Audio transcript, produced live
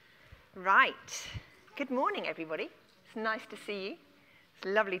Right. Good morning, everybody. It's nice to see you. It's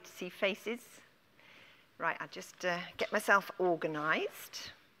lovely to see faces. Right, I'll just get myself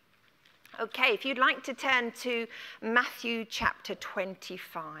organised. Okay, if you'd like to turn to Matthew chapter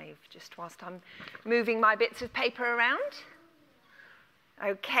 25, just whilst I'm moving my bits of paper around.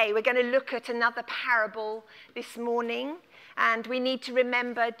 Okay, we're going to look at another parable this morning. And we need to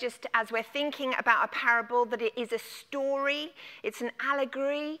remember, just as we're thinking about a parable, that it is a story, it's an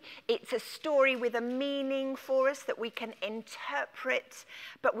allegory, it's a story with a meaning for us that we can interpret,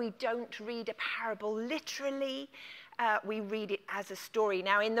 but we don't read a parable literally, we read it as a story.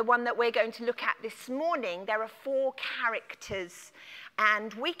 Now, in the one that we're going to look at this morning, there are 4 characters,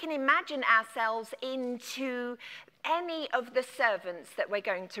 and we can imagine ourselves into any of the servants that we're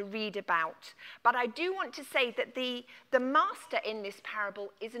going to read about. But I do want to say that the master in this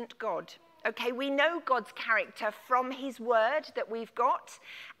parable isn't God. Okay, we know God's character from his word that we've got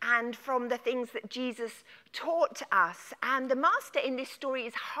and from the things that Jesus taught us. And the master in this story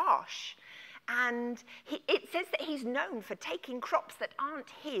is harsh. And it says that he's known for taking crops that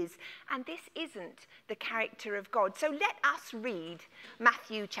aren't his. And this isn't the character of God. So let us read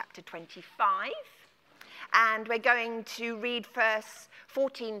Matthew chapter 25. And we're going to read verse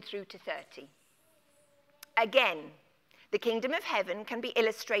 14 through to 30. Again, the kingdom of heaven can be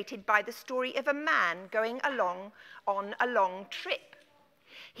illustrated by the story of a man going along on a long trip.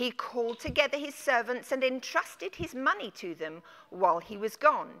 He called together his servants and entrusted his money to them while he was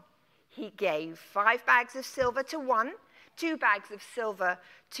gone. He gave 5 bags of silver to one, 2 bags of silver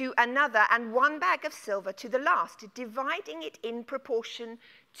to another, and 1 bag of silver to the last, dividing it in proportion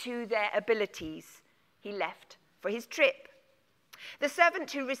to their abilities. He left for his trip. The servant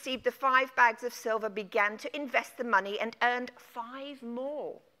who received the 5 bags of silver began to invest the money and earned 5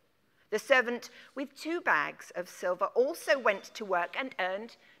 more. The servant with 2 bags of silver also went to work and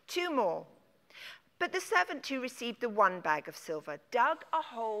earned 2 more. But the servant who received the 1 bag of silver dug a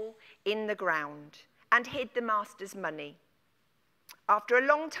hole in the ground and hid the master's money. After a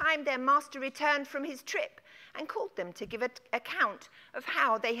long time, their master returned from his trip and called them to give an account of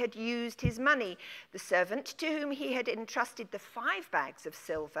how they had used his money. The servant to whom he had entrusted the 5 bags of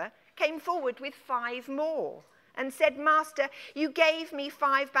silver came forward with 5 more and said, "Master, you gave me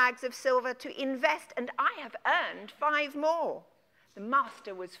 5 bags of silver to invest, and I have earned 5 more." The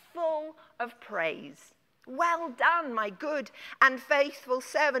master was full of praise. "Well done, my good and faithful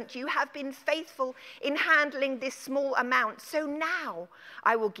servant. You have been faithful in handling this small amount, so now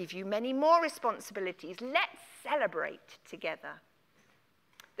I will give you many more responsibilities. Let's celebrate together."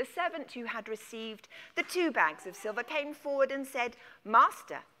 The servant who had received the 2 bags of silver came forward and said,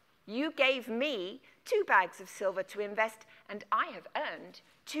 "Master, you gave me 2 bags of silver to invest, and I have earned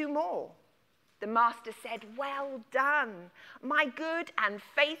 2 more." The master said, "Well done, my good and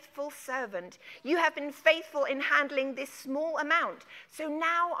faithful servant. You have been faithful in handling this small amount, so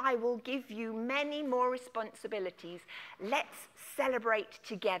now I will give you many more responsibilities. Let's celebrate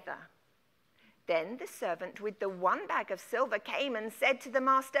together." Then the servant with the 1 bag of silver came and said to the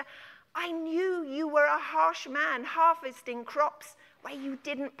master, "I knew you were a harsh man, harvesting crops where you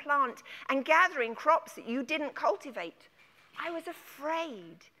didn't plant and gathering crops that you didn't cultivate. I was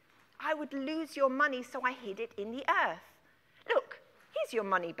afraid I would lose your money, so I hid it in the earth. Look, here's your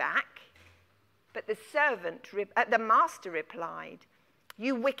money back." But the master replied,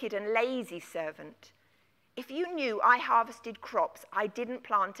 "You wicked and lazy servant. If you knew I harvested crops I didn't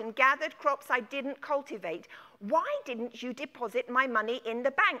plant and gathered crops I didn't cultivate, why didn't you deposit my money in the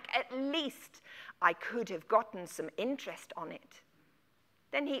bank? At least I could have gotten some interest on it."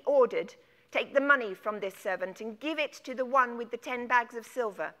 Then he ordered, "Take the money from this servant and give it to the one with the 10 bags of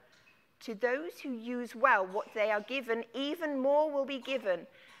silver. To those who use well what they are given, even more will be given,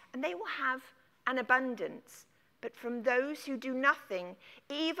 and they will have an abundance. But from those who do nothing,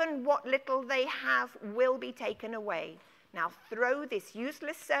 even what little they have will be taken away. Now throw this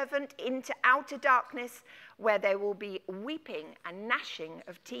useless servant into outer darkness, where there will be weeping and gnashing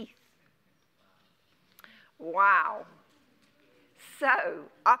of teeth." Wow. So,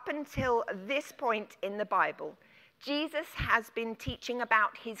 up until this point in the Bible, Jesus has been teaching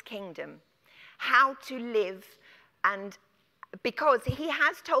about his kingdom, how to live, and because he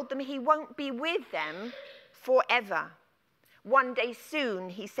has told them he won't be with them forever. One day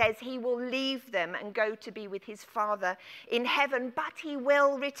soon, he says he will leave them and go to be with his Father in heaven, but he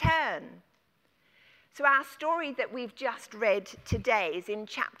will return. So our story that we've just read today is in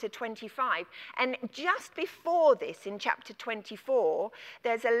chapter 25. And just before this, in chapter 24,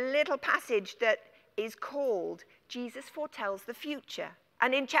 there's a little passage that is called Jesus Foretells the Future.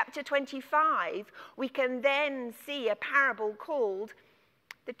 And in chapter 25, we can then see a parable called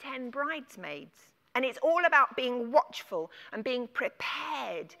the 10 bridesmaids. And it's all about being watchful and being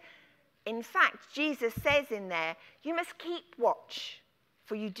prepared. In fact, Jesus says in there, you must keep watch,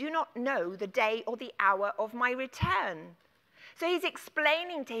 for you do not know the day or the hour of my return. So he's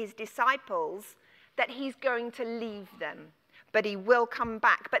explaining to his disciples that he's going to leave them, but he will come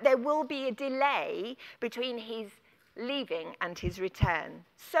back. But there will be a delay between his leaving and his return.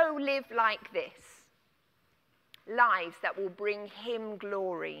 So live like this. Lives that will bring him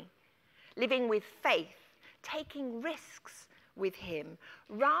glory. Living with faith, taking risks with him,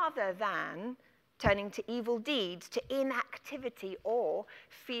 rather than turning to evil deeds, to inactivity or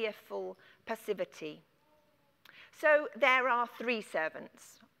fearful passivity. So there are 3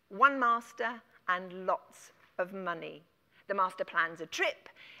 servants, 1 master and lots of money. The master plans a trip,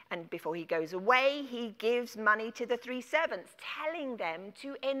 and before he goes away, he gives money to the 3 servants, telling them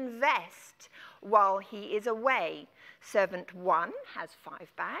to invest while he is away. Servant 1 has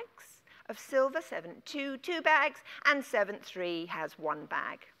 5 bags of silver, servant 2, 2 bags, and servant 3 has 1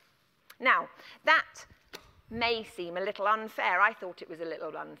 bag. Now, that may seem a little unfair. I thought it was a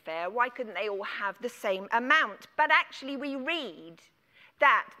little unfair. Why couldn't they all have the same amount? But actually we read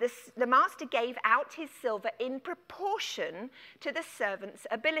that the master gave out his silver in proportion to the servant's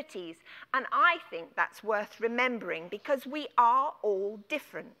abilities. And I think that's worth remembering, because we are all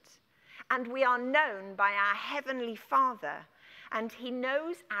different. And we are known by our Heavenly Father, and he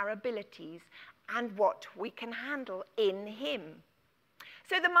knows our abilities and what we can handle in him.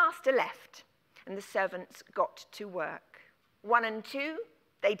 So the master left, and the servants got to work. 1 and 2,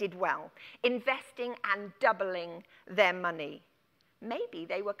 they did well, investing and doubling their money. Maybe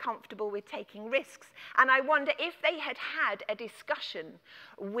they were comfortable with taking risks. And I wonder if they had had a discussion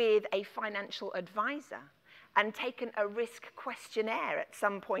with a financial advisor and taken a risk questionnaire at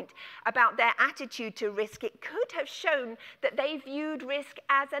some point about their attitude to risk, it could have shown that they viewed risk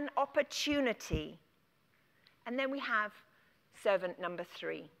as an opportunity. And then we have servant number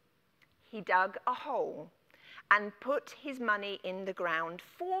 3. He dug a hole and put his money in the ground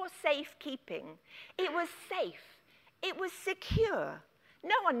for safekeeping. It was safe. It was secure.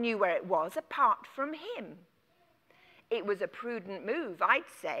 No one knew where it was apart from him. It was a prudent move, I'd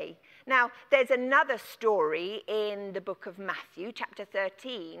say. Now, there's another story in the book of Matthew, chapter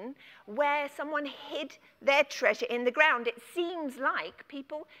 13, where someone hid their treasure in the ground. It seems like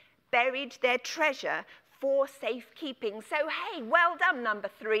people buried their treasure for safekeeping. So, hey, well done, number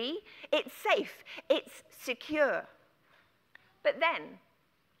 3. It's safe. It's secure. But then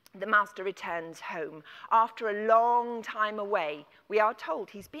the master returns home after a long time away. We are told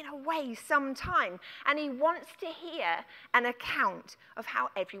he's been away some time, and he wants to hear an account of how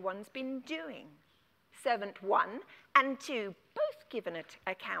everyone's been doing. Servant 1 and 2 both give an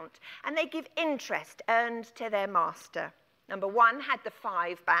account, and they give interest earned to their master. Number 1 had the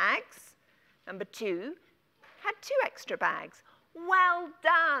 5 bags. Number 2 had 2 extra bags. Well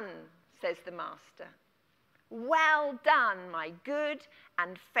done, says the master. Well done, my good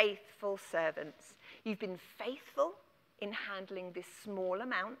and faithful servants. You've been faithful in handling this small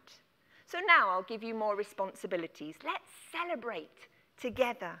amount. So now I'll give you more responsibilities. Let's celebrate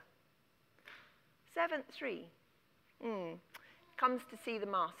together. Servant 3 comes to see the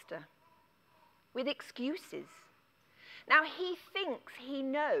master with excuses. Now he thinks he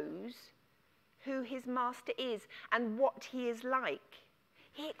knows who his master is and what he is like.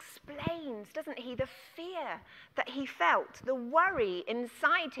 He explains, doesn't he, the fear that he felt, the worry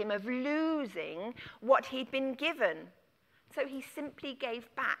inside him of losing what he'd been given. So he simply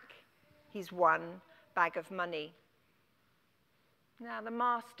gave back his 1 bag of money. Now the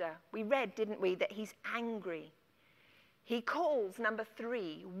master, we read, didn't we, that he's angry. He calls number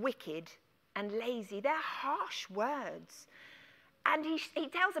 3 wicked and lazy. They're harsh words. And he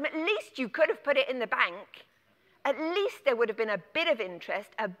tells them, at least you could have put it in the bank. At least there would have been a bit of interest,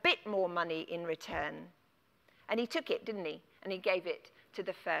 a bit more money in return. And he took it, didn't he? And he gave it to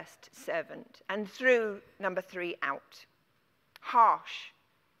the first servant and threw number 3 out. Harsh.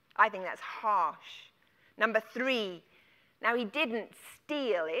 I think that's harsh. Number 3, now he didn't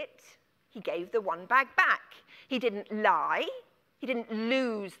steal it. He gave the 1 bag back. He didn't lie. He didn't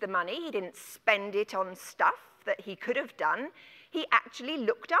lose the money. He didn't spend it on stuff that he could have done. He actually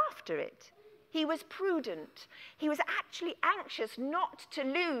looked after it. He was prudent. He was actually anxious not to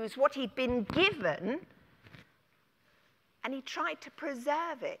lose what he'd been given, and he tried to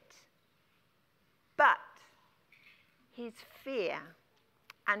preserve it. But his fear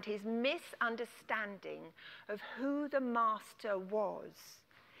and his misunderstanding of who the master was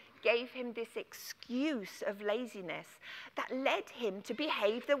gave him this excuse of laziness that led him to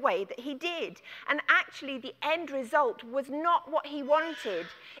behave the way that he did. And actually, the end result was not what he wanted.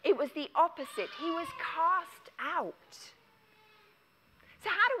 It was the opposite. He was cast out. So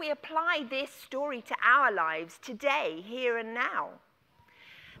how do we apply this story to our lives today, here and now?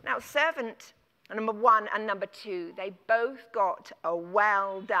 Now, servant number 1 and number 2, they both got a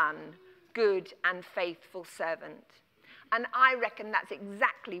well done, good and faithful servant. And I reckon that's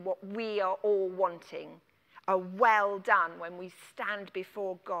exactly what we are all wanting. A well done when we stand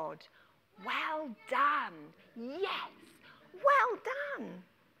before God. Well done. Yes, well done.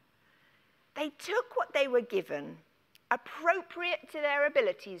 They took what they were given, appropriate to their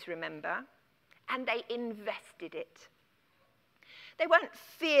abilities, remember, and they invested it. They weren't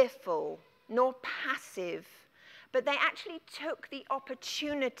fearful nor passive, but they actually took the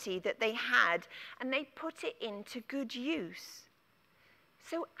opportunity that they had and they put it into good use.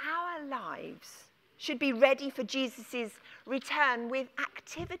 So our lives should be ready for Jesus' return with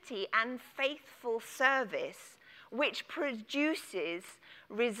activity and faithful service, which produces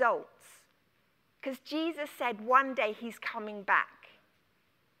results. Because Jesus said one day he's coming back.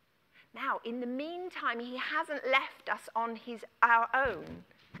 Now, in the meantime, he hasn't left us on our own.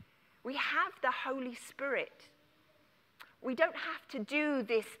 We have the Holy Spirit. We don't have to do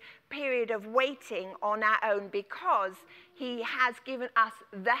this period of waiting on our own because he has given us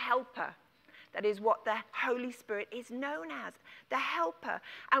the helper. That is what the Holy Spirit is known as, the helper.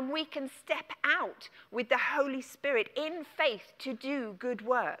 And we can step out with the Holy Spirit in faith to do good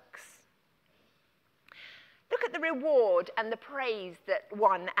works. Look at the reward and the praise that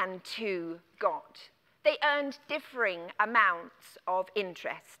 1 and 2 got. They earned differing amounts of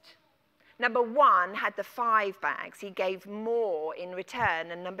interest. Number 1 had the 5 bags. He gave more in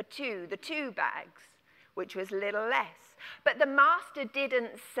return. And number 2, the 2 bags, which was a little less. But the master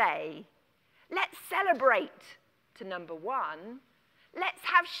didn't say, let's celebrate, to number 1. Let's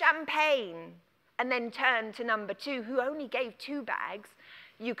have champagne. And then turn to number 2, who only gave 2 bags.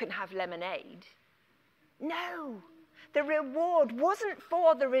 You can have lemonade. No, the reward wasn't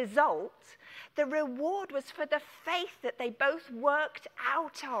for the result. The reward was for the faith that they both worked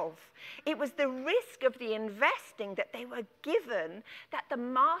out of. It was the risk of the investing that they were given that the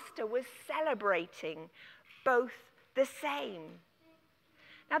master was celebrating, both the same.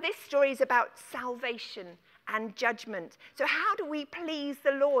 Now, this story is about salvation and judgment. So how do we please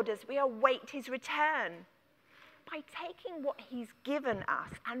the Lord as we await his return? By taking what he's given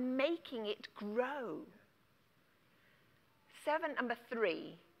us and making it grow. Servant number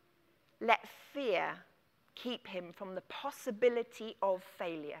 3, let fear keep him from the possibility of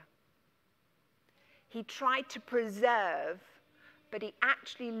failure. He tried to preserve, but he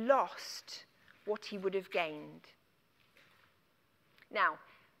actually lost what he would have gained. Now,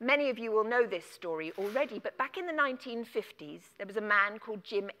 many of you will know this story already, but back in the 1950s, there was a man called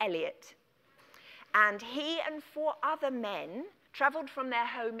Jim Elliot. And he and 4 other men traveled from their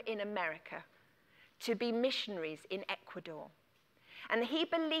home in America to be missionaries in Ecuador. And he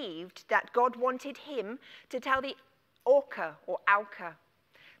believed that God wanted him to tell the Auca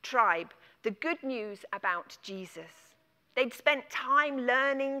tribe the good news about Jesus. They'd spent time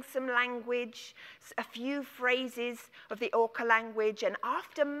learning some language, a few phrases of the Auca language, and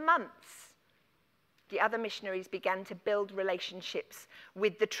after months, the other missionaries began to build relationships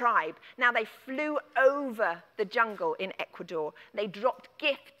with the tribe. Now, they flew over the jungle in Ecuador. They dropped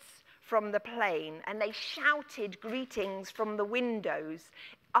gifts from the plane, and they shouted greetings from the windows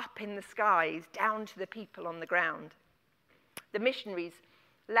up in the skies down to the people on the ground. The missionaries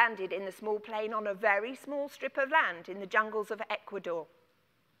landed in the small plane on a very small strip of land in the jungles of Ecuador.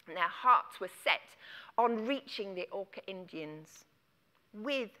 And their hearts were set on reaching the Auca Indians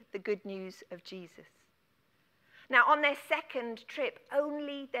with the good news of Jesus. Now, on their second trip,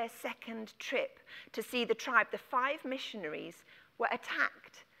 only their second trip to see the tribe, the 5 missionaries were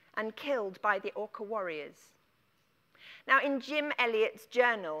attacked and killed by the Auca warriors. Now, in Jim Elliot's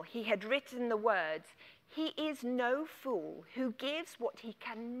journal, he had written the words, "He is no fool who gives what he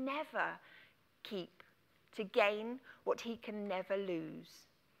can never keep to gain what he can never lose."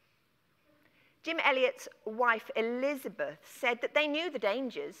 Jim Elliot's wife, Elizabeth, said that they knew the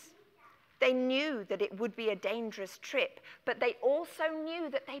dangers. They knew that it would be a dangerous trip, but they also knew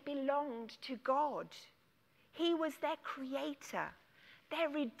that they belonged to God. He was their creator, their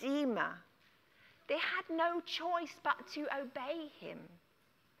redeemer. They had no choice but to obey him.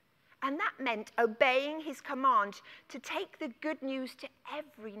 And that meant obeying his command to take the good news to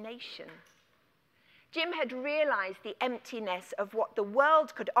every nation. Jim had realized the emptiness of what the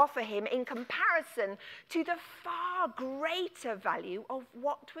world could offer him in comparison to the far greater value of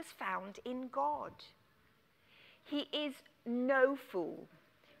what was found in God. He is no fool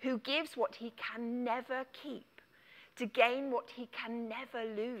who gives what he can never keep to gain what he can never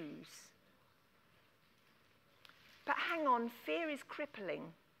lose. But hang on, fear is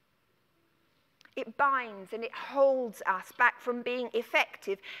crippling. It binds and it holds us back from being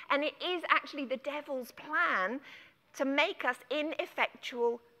effective. And it is actually the devil's plan to make us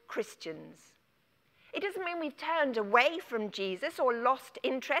ineffectual Christians. It doesn't mean we've turned away from Jesus or lost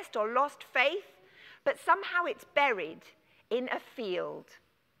interest or lost faith, but somehow it's buried in a field,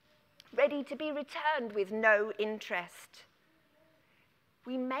 ready to be returned with no interest.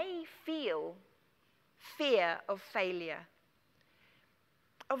 We may feel fear of failure,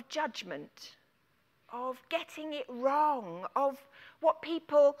 of judgment, of getting it wrong, of what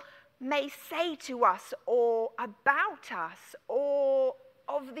people may say to us or about us, or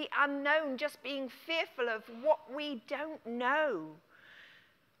of the unknown, just being fearful of what we don't know,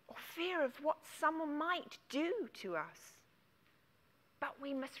 or fear of what someone might do to us. But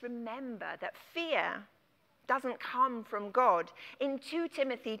we must remember that fear doesn't come from God. In 2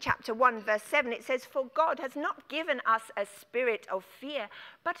 Timothy chapter 1, verse 7, it says, "For God has not given us a spirit of fear,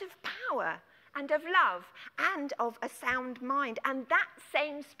 but of power and of love and of a sound mind." And that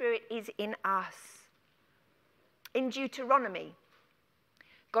same spirit is in us. In Deuteronomy,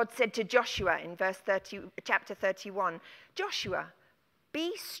 God said to Joshua in chapter 31, "Joshua,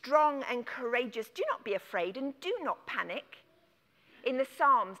 be strong and courageous. Do not be afraid and do not panic." In the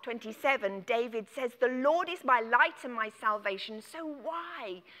Psalms 27, David says, "The Lord is my light and my salvation, so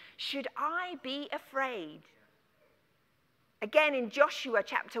why should I be afraid?" Again, in Joshua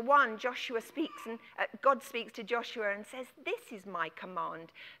chapter 1, God speaks to Joshua and says, "This is my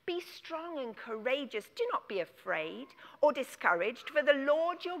command. Be strong and courageous. Do not be afraid or discouraged, for the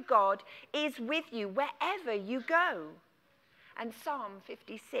Lord your God is with you wherever you go." And Psalm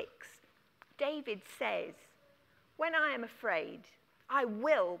 56, David says, "When I am afraid, I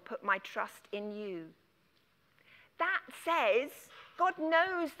will put my trust in you." That says God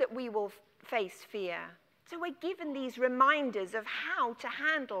knows that we will face fear. So we're given these reminders of how to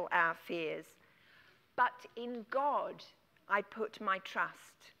handle our fears. But in God, I put my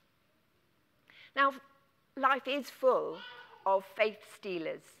trust. Now, life is full of faith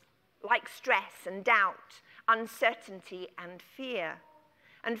stealers, like stress and doubt, uncertainty and fear.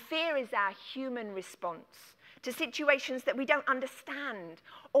 And fear is our human response to situations that we don't understand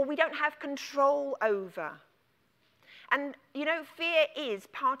or we don't have control over. And, you know, fear is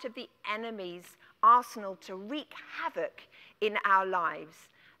part of the enemy's arsenal to wreak havoc in our lives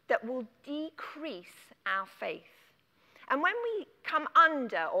that will decrease our faith. And when we come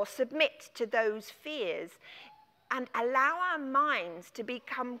under or submit to those fears and allow our minds to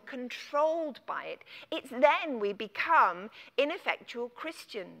become controlled by it, it's then we become ineffectual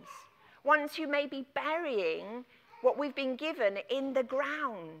Christians. Ones who may be burying what we've been given in the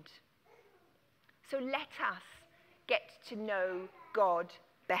ground. So let us get to know God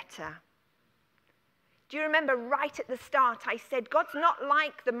better. Do you remember right at the start I said God's not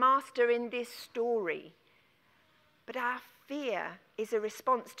like the master in this story, but our fear is a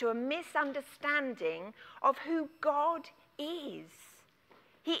response to a misunderstanding of who God is.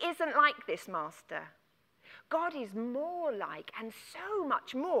 He isn't like this master. God is more like, and so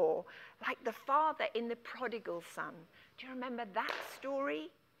much more, like the father in the prodigal son. Do you remember that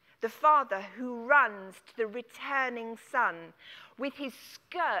story? The father who runs to the returning son with his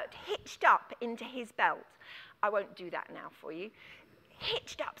skirt hitched up into his belt. I won't do that now for you.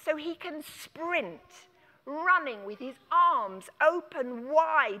 Hitched up so he can sprint, running with his arms open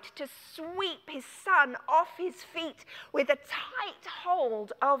wide to sweep his son off his feet with a tight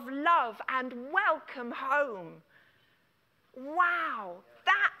hold of love and welcome home. Wow,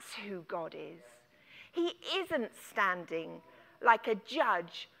 that's who God is. He isn't standing like a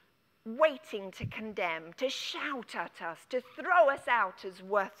judge waiting to condemn, to shout at us, to throw us out as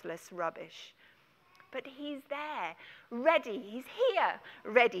worthless rubbish. But he's there, ready, he's here,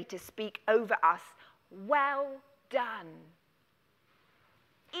 ready to speak over us. Well done.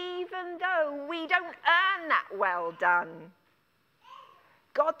 Even though we don't earn that well done.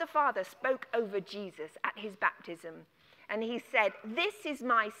 God the Father spoke over Jesus at his baptism, and he said, "This is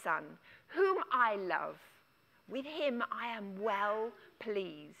my son, whom I love. With him I am well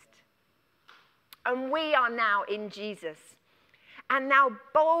pleased." And we are now in Jesus. And now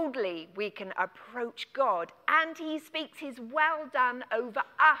boldly we can approach God, and he speaks his well done over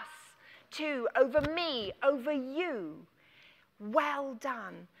us too, over me, over you. Well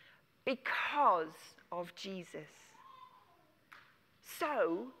done, because of Jesus.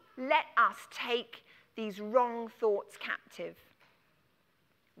 So let us take these wrong thoughts captive.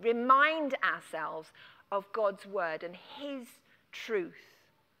 Remind ourselves of God's word and his truth.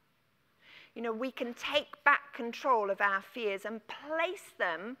 You know, we can take back control of our fears and place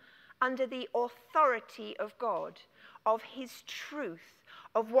them under the authority of God, of his truth,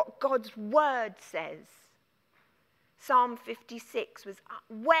 of what God's word says. Psalm 56 was,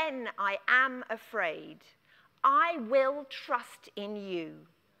 when I am afraid, I will trust in you.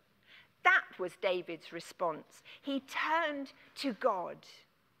 That was David's response. He turned to God.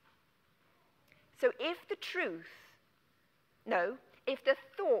 So if the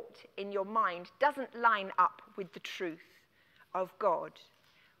thought in your mind doesn't line up with the truth of God,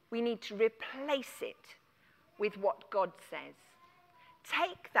 we need to replace it with what God says.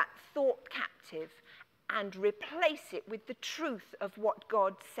 Take that thought captive and replace it with the truth of what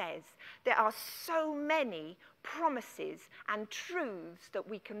God says. There are so many promises and truths that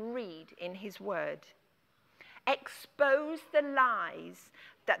we can read in his word. Expose the lies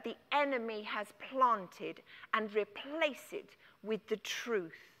that the enemy has planted and replace it with the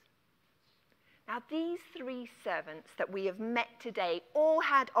truth. Now, these three servants that we have met today all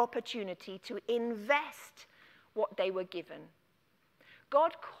had opportunity to invest what they were given.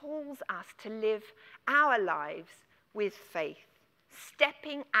 God calls us to live our lives with faith,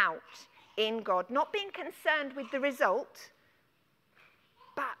 stepping out in God, not being concerned with the result,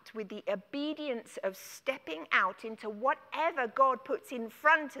 but with the obedience of stepping out into whatever God puts in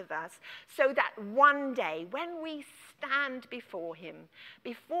front of us, so that one day when we stand before him,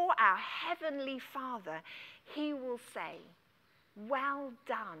 before our heavenly Father, he will say, "Well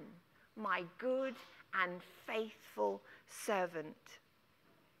done, my good and faithful servant."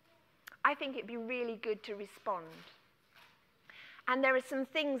 I think it'd be really good to respond. And there are some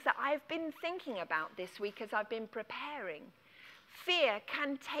things that I've been thinking about this week as I've been preparing. Fear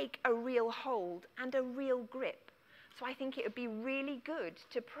can take a real hold and a real grip. So I think it would be really good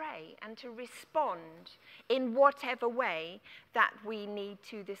to pray and to respond in whatever way that we need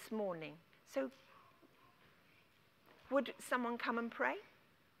to this morning. So would someone come and pray?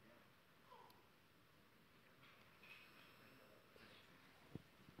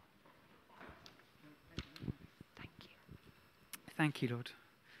 Thank you, Lord.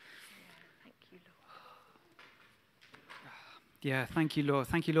 Thank you, Lord. Yeah, thank you, Lord.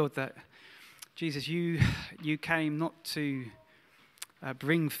 Thank you, Lord, that, Jesus, you came not to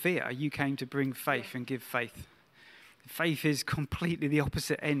bring fear. You came to bring faith and give faith. Faith is completely the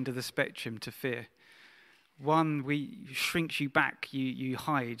opposite end of the spectrum to fear. One, shrinks you back. You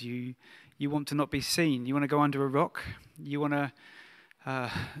hide. You want to not be seen. You want to go under a rock. You want to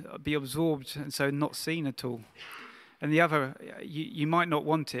be absorbed and so not seen at all. And the other, you might not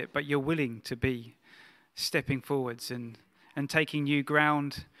want it, but you're willing to be stepping forwards and taking new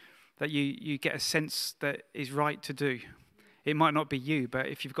ground that you get a sense that is right to do. It might not be you, but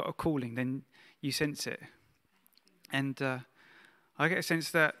if you've got a calling, then you sense it. And I get a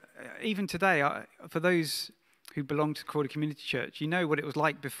sense that even today, for those who belong to Crawley Community Church, you know what it was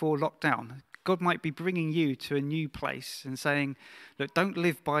like before lockdown. God might be bringing you to a new place and saying, look, don't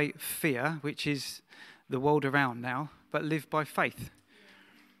live by fear, which is the world around now, but live by faith.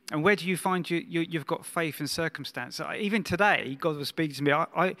 And where do you find you've got faith and circumstance? Even today, God was speaking to me.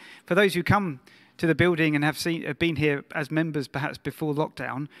 I for those who come to the building and have been here as members perhaps before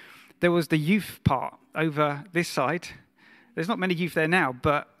lockdown, there was the youth part over this side. There's not many youth there now,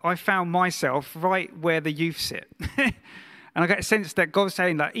 but I found myself right where the youth sit. And I get a sense that God's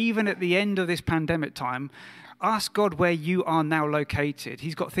saying that even at the end of this pandemic time, ask God where you are now located.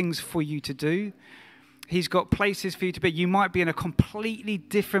 He's got things for you to do. He's got places for you to be. You might be in a completely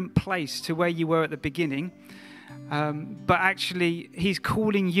different place to where you were at the beginning, but actually he's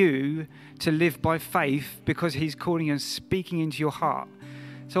calling you to live by faith because he's calling you and speaking into your heart.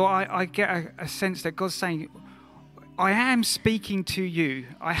 So I get a sense that God's saying, I am speaking to you.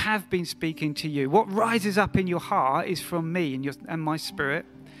 I have been speaking to you. What rises up in your heart is from me and my spirit.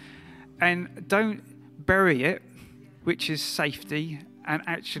 And don't bury it, which is safety, and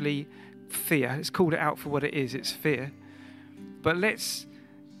actually fear. It's called it out for what it is. It's fear. But let's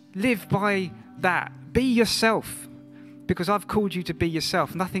live by that. Be yourself, because I've called you to be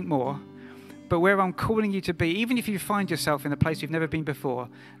yourself, nothing more. But where I'm calling you to be, even if you find yourself in a place you've never been before,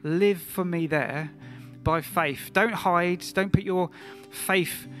 live for me there by faith. Don't hide. Don't put your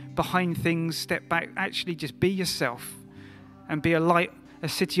faith behind things. Step back. Actually, just be yourself and be a light, a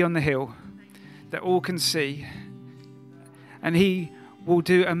city on the hill that all can see. And he will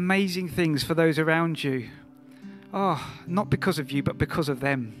do amazing things for those around you. Oh, not because of you, but because of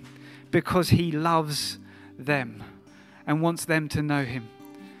them. because he loves them and wants them to know him.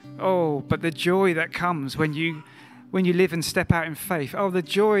 Oh, but the joy that comes when you live and step out in faith. Oh, the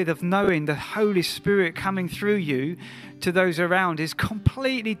joy of knowing the Holy Spirit coming through you to those around is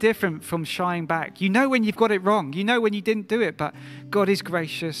completely different from shying back. You know when you've got it wrong. You know when you didn't do it, but God is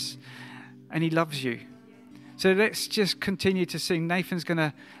gracious and he loves you. So let's just continue to sing. Nathan's going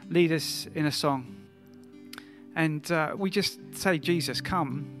to lead us in a song. And we just say, Jesus,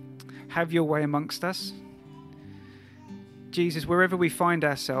 come, have your way amongst us. Jesus, wherever we find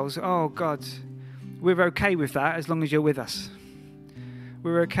ourselves, oh God, we're okay with that as long as you're with us.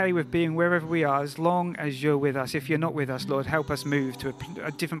 We're okay with being wherever we are as long as you're with us. If you're not with us, Lord, help us move to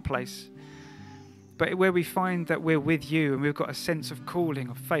a different place. But where we find that we're with you and we've got a sense of calling,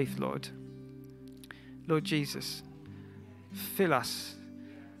 of faith, Lord Jesus, fill us,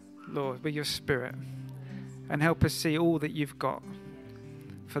 Lord, with your Spirit and help us see all that you've got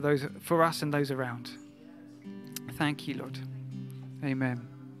for us and those around. Thank you, Lord. Amen.